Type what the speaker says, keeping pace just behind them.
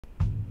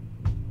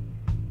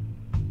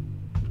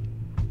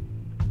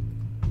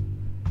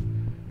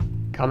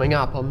Coming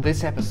up on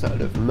this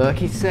episode of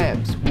Murky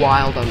Sebs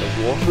Wild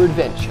Underwater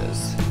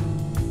Adventures.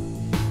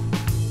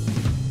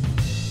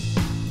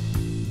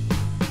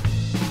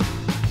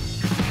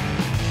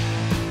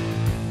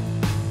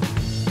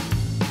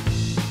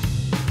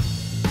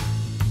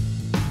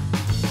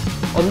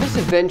 On this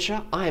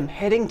adventure, I am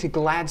heading to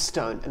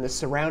Gladstone and the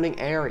surrounding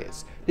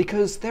areas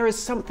because there is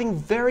something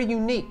very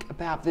unique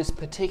about this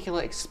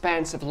particular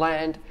expanse of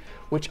land,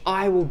 which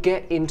I will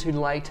get into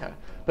later.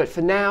 But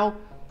for now,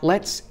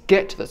 let's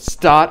get to the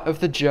start of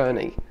the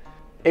journey.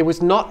 It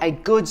was not a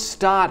good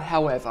start,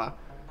 however.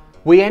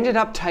 We ended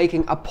up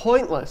taking a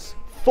pointless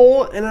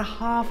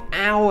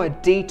 4.5-hour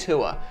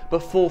detour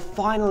before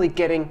finally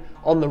getting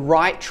on the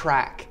right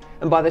track.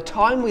 And by the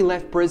time we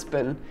left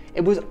Brisbane,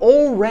 it was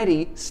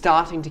already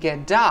starting to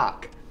get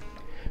dark.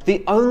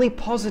 The only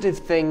positive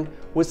thing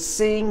was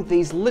seeing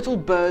these little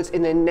birds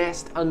in their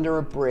nest under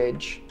a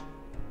bridge.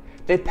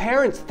 Their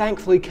parents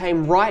thankfully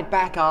came right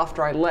back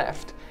after I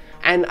left,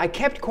 and I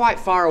kept quite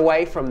far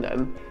away from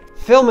them,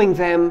 filming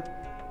them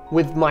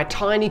with my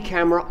tiny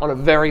camera on a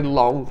very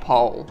long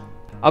pole.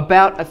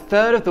 About a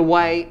third of the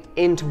way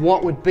into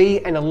what would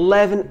be an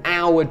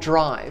 11-hour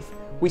drive,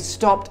 we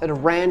stopped at a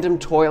random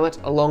toilet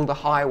along the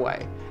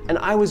highway, and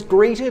I was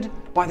greeted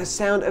by the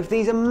sound of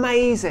these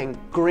amazing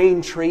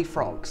green tree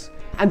frogs.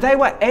 And they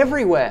were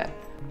everywhere.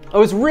 I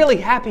was really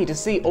happy to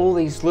see all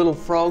these little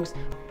frogs.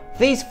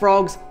 These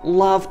frogs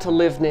love to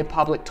live near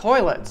public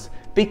toilets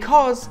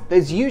because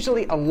there's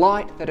usually a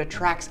light that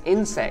attracts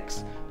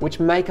insects,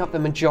 which make up the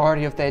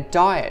majority of their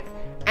diet.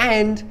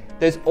 And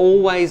there's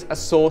always a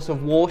source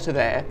of water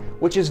there,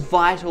 which is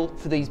vital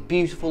for these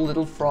beautiful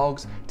little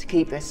frogs to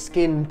keep their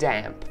skin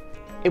damp.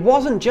 It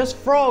wasn't just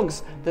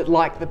frogs that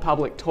liked the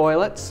public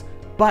toilets,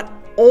 but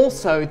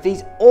also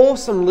these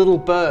awesome little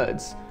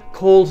birds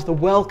called the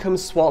welcome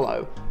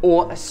swallow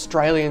or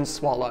Australian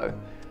swallow,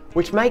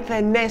 which make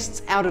their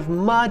nests out of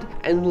mud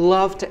and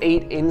love to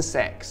eat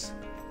insects.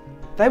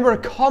 They were a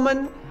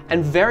common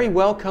and very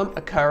welcome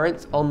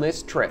occurrence on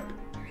this trip.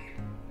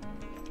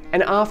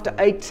 And after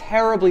a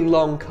terribly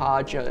long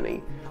car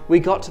journey, we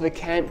got to the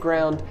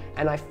campground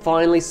and I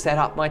finally set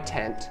up my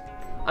tent.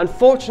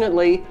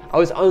 Unfortunately, I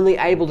was only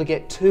able to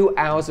get 2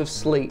 hours of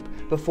sleep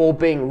before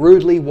being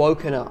rudely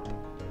woken up.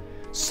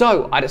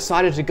 So I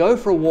decided to go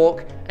for a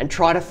walk and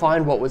try to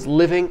find what was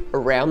living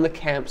around the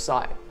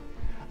campsite.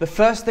 The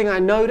first thing I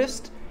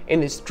noticed in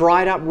this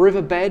dried up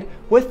riverbed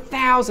were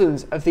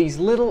thousands of these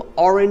little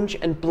orange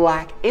and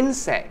black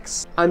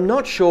insects. I'm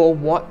not sure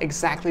what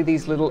exactly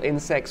these little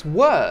insects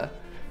were,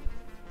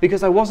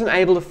 because I wasn't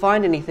able to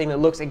find anything that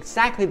looks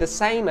exactly the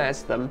same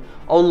as them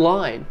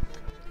online.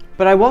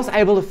 But I was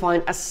able to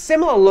find a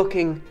similar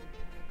looking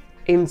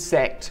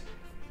insect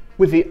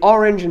with the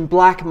orange and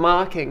black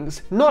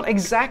markings, not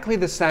exactly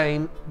the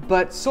same,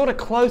 but sort of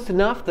close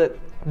enough that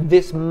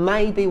this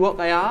may be what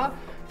they are.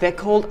 They're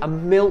called a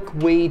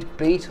milkweed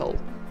beetle.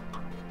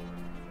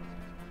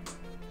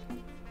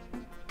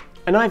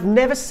 And I've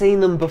never seen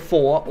them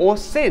before or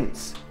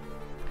since.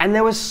 And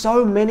there were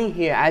so many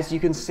here, as you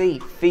can see,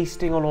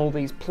 feasting on all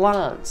these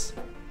plants.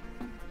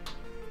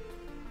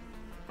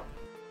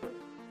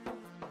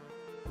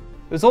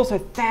 There's also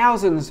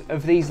thousands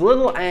of these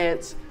little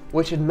ants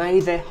which had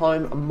made their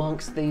home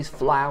amongst these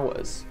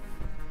flowers.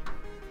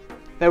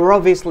 They were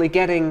obviously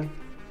getting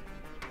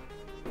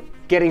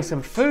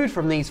some food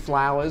from these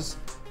flowers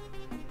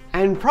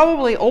and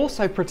probably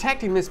also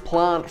protecting this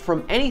plant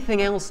from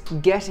anything else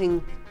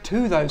getting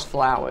to those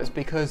flowers,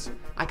 because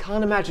I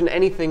can't imagine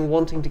anything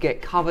wanting to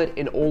get covered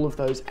in all of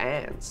those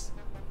ants.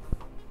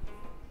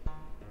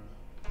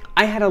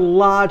 I had a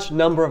large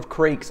number of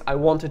creeks I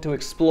wanted to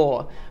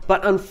explore,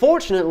 but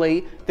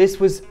unfortunately this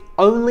was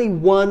only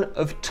one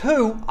of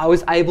 2 I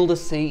was able to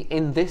see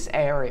in this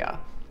area.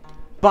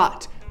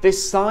 But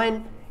this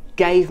sign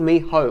gave me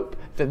hope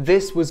that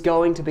this was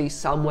going to be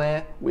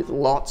somewhere with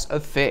lots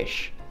of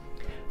fish.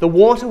 The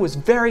water was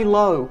very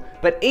low,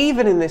 but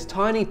even in this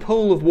tiny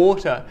pool of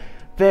water,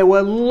 there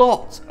were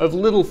lots of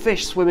little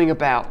fish swimming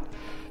about.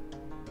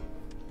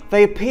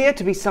 They appear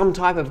to be some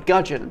type of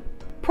gudgeon,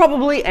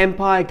 probably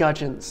empire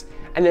gudgeons,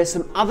 and there's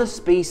some other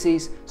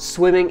species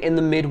swimming in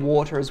the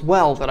mid-water as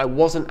well that I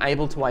wasn't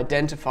able to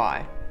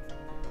identify.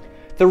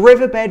 The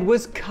riverbed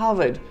was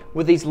covered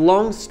with these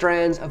long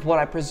strands of what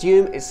I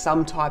presume is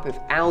some type of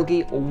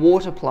algae or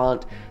water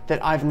plant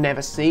that I've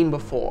never seen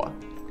before.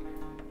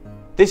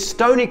 This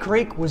stony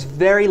creek was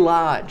very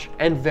large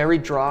and very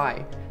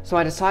dry, so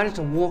I decided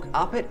to walk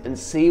up it and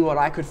see what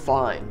I could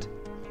find.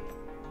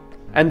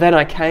 And then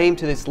I came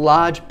to this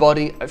large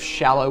body of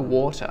shallow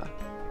water.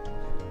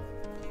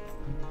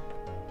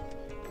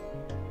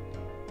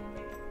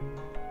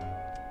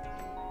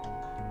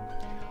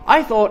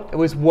 I thought it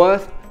was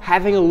worth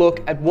having a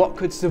look at what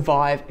could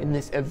survive in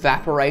this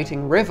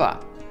evaporating river.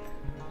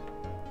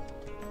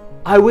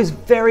 I was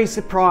very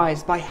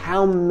surprised by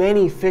how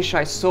many fish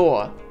I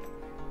saw.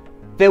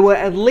 There were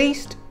at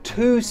least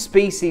 2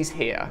 species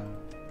here: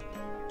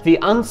 the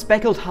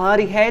unspeckled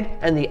hardyhead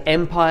and the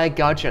empire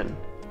gudgeon.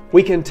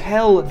 We can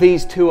tell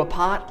these 2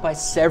 apart by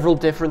several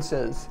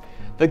differences.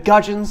 The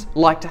gudgeons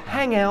like to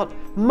hang out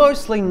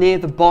mostly near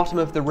the bottom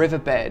of the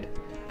riverbed,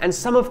 and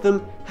some of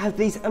them have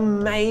these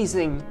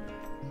amazing,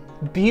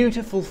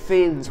 beautiful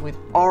fins with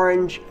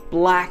orange,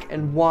 black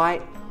and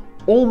white,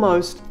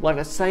 almost like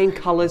the same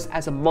colours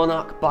as a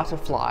monarch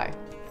butterfly.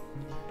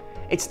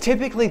 It's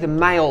typically the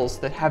males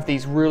that have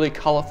these really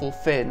colourful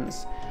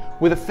fins,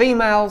 with the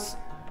females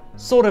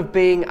sort of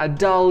being a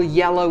dull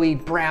yellowy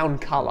brown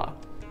colour.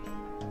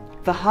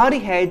 The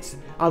hardyheads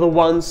are the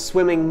ones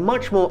swimming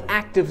much more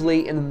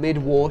actively in the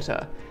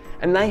mid-water,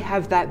 and they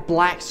have that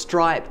black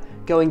stripe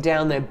going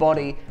down their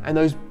body and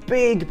those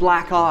big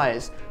black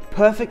eyes,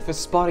 perfect for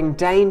spotting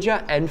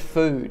danger and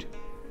food.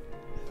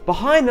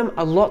 Behind them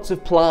are lots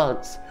of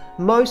plants,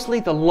 mostly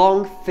the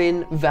long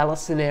fin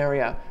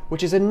Vallisneria,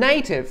 which is a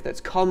native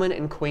that's common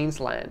in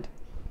Queensland.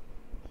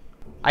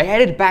 I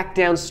headed back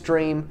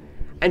downstream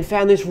and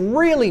found this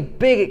really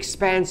big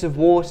expanse of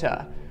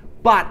water,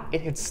 but it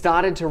had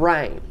started to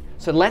rain.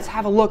 So let's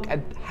have a look at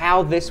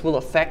how this will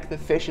affect the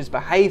fish's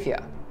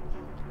behaviour.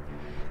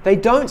 They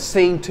don't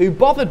seem too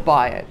bothered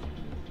by it.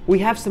 We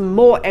have some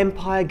more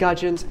empire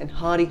gudgeons and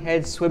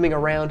hardyheads swimming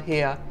around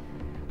here,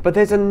 but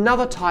there's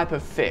another type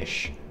of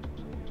fish.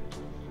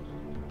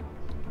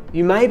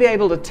 You may be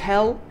able to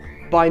tell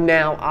by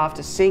now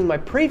after seeing my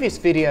previous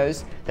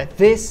videos that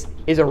this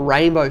is a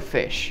rainbow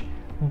fish,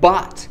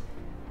 but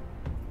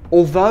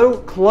although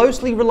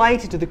closely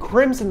related to the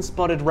crimson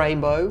spotted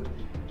rainbow,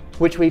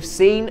 which we've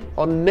seen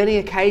on many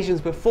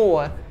occasions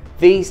before,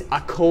 these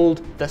are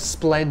called the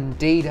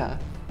Splendida.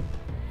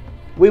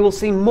 We will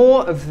see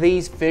more of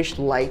these fish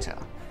later.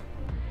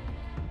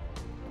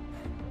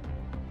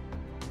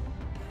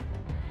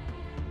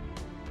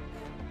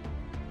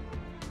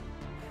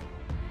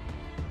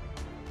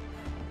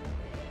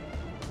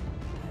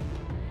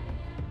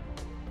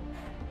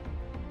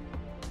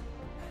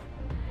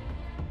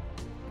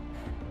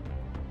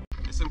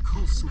 There's some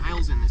cool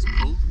snails in this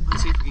pool.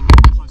 Let's see if we can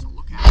get a closer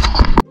look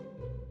at them.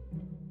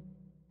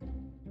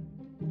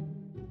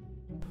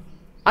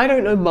 I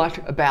don't know much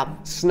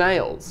about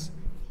snails.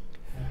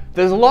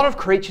 There's a lot of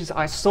creatures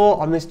I saw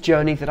on this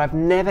journey that I've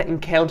never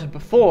encountered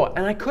before,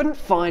 and I couldn't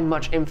find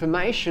much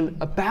information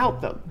about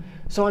them,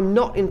 so I'm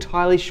not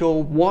entirely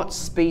sure what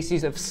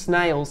species of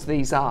snails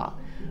these are.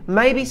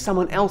 Maybe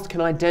someone else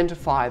can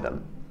identify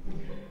them.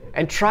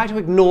 And try to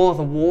ignore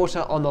the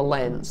water on the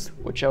lens,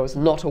 which I was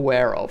not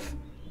aware of.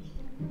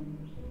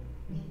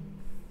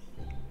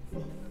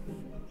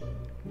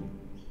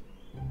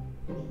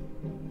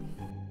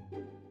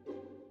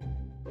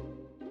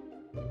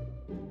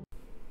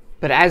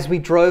 But as we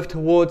drove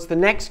towards the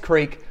next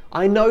creek,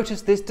 I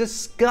noticed this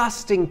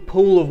disgusting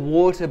pool of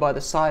water by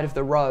the side of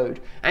the road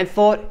and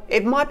thought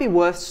it might be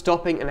worth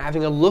stopping and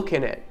having a look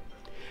in it.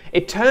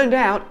 It turned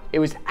out it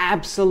was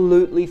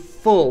absolutely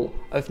full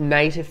of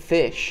native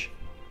fish.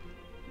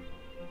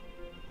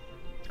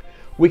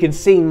 We can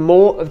see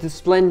more of the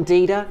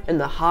Splendida and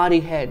the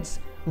hardyheads,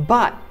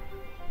 but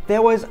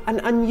there was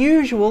an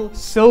unusual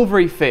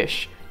silvery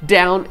fish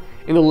down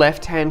in the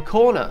left-hand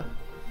corner.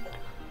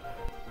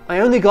 I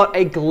only got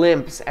a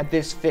glimpse at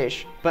this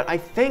fish, but I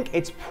think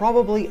it's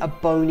probably a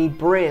bony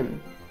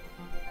brim.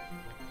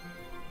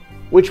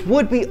 Which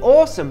would be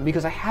awesome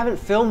because I haven't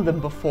filmed them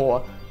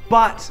before,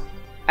 but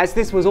as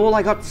this was all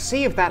I got to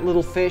see of that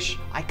little fish,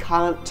 I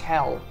can't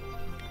tell.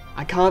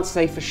 I can't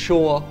say for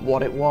sure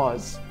what it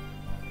was.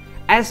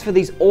 As for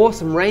these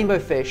awesome rainbow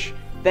fish,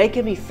 they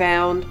can be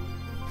found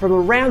from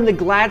around the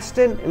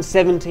Gladstone and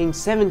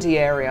 1770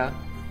 area,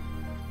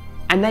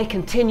 and they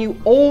continue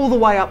all the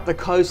way up the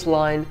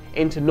coastline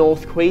into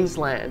North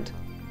Queensland.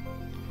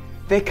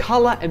 Their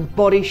colour and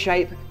body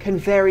shape can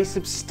vary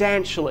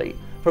substantially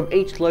from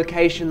each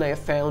location they are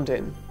found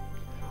in.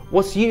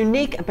 What's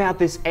unique about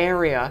this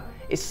area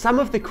is some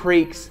of the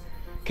creeks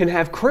can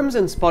have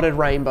crimson spotted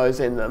rainbows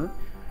in them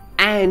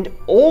and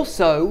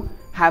also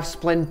have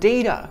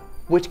Splendida,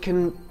 which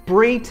can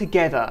breed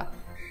together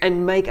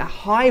and make a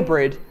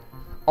hybrid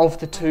of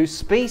the two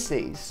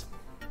species.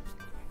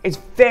 It's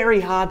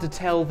very hard to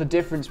tell the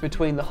difference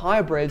between the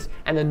hybrids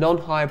and the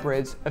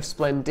non-hybrids of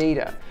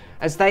Splendida,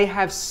 as they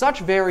have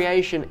such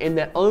variation in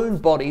their own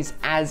bodies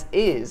as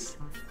is.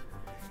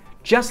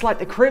 Just like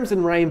the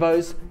crimson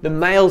rainbows, the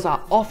males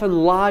are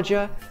often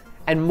larger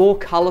and more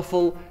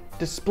colourful,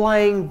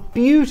 displaying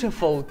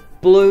beautiful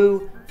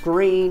blue,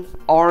 green,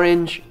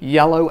 orange,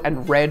 yellow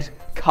and red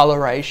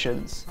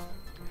colorations.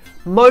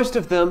 Most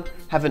of them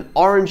have an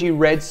orangey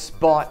red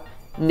spot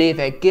near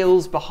their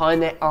gills behind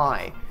their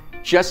eye,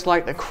 just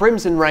like the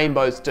crimson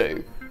rainbows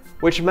do,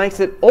 which makes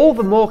it all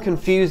the more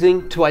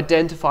confusing to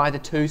identify the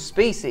two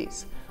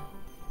species.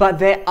 But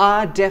there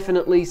are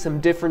definitely some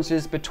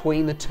differences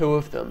between the two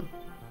of them.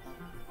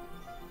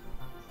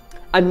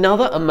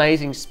 Another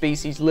amazing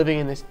species living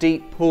in this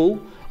deep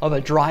pool of a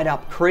dried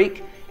up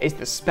creek is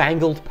the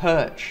spangled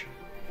perch.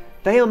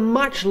 They are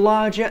much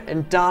larger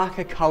and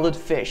darker coloured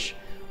fish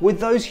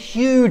with those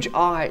huge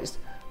eyes,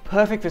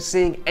 perfect for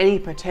seeing any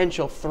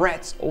potential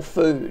threats or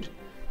food.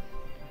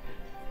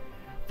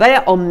 They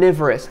are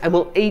omnivorous and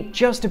will eat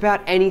just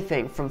about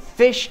anything from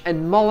fish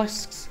and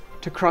mollusks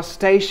to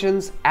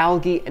crustaceans,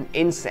 algae and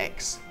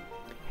insects.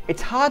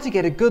 It's hard to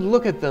get a good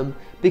look at them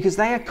because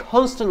they are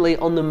constantly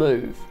on the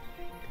move.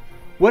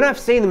 When I've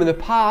seen them in the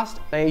past,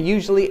 they are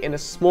usually in a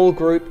small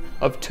group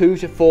of 2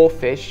 to 4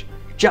 fish,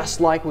 just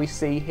like we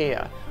see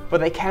here, but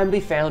they can be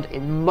found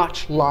in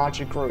much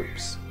larger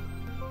groups,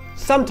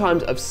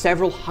 sometimes of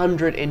several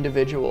hundred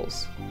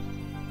individuals.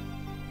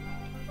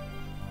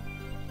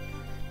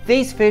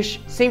 These fish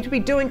seem to be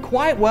doing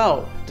quite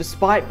well,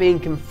 despite being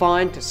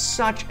confined to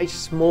such a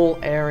small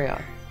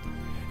area.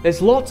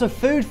 There's lots of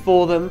food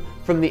for them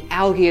from the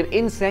algae and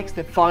insects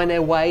that find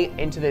their way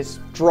into this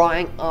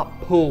drying up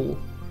pool.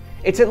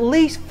 It's at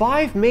least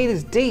 5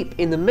 meters deep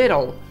in the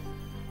middle,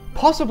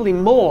 possibly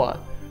more,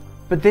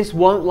 but this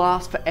won't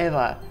last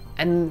forever,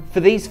 and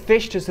for these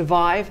fish to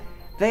survive,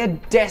 they are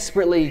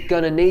desperately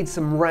going to need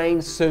some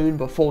rain soon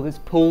before this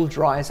pool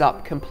dries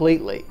up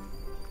completely.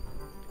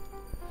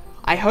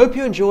 I hope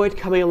you enjoyed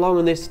coming along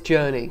on this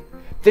journey.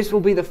 This will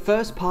be the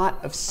first part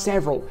of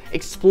several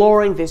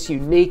exploring this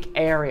unique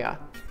area.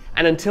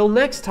 And until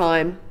next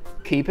time,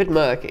 keep it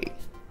murky.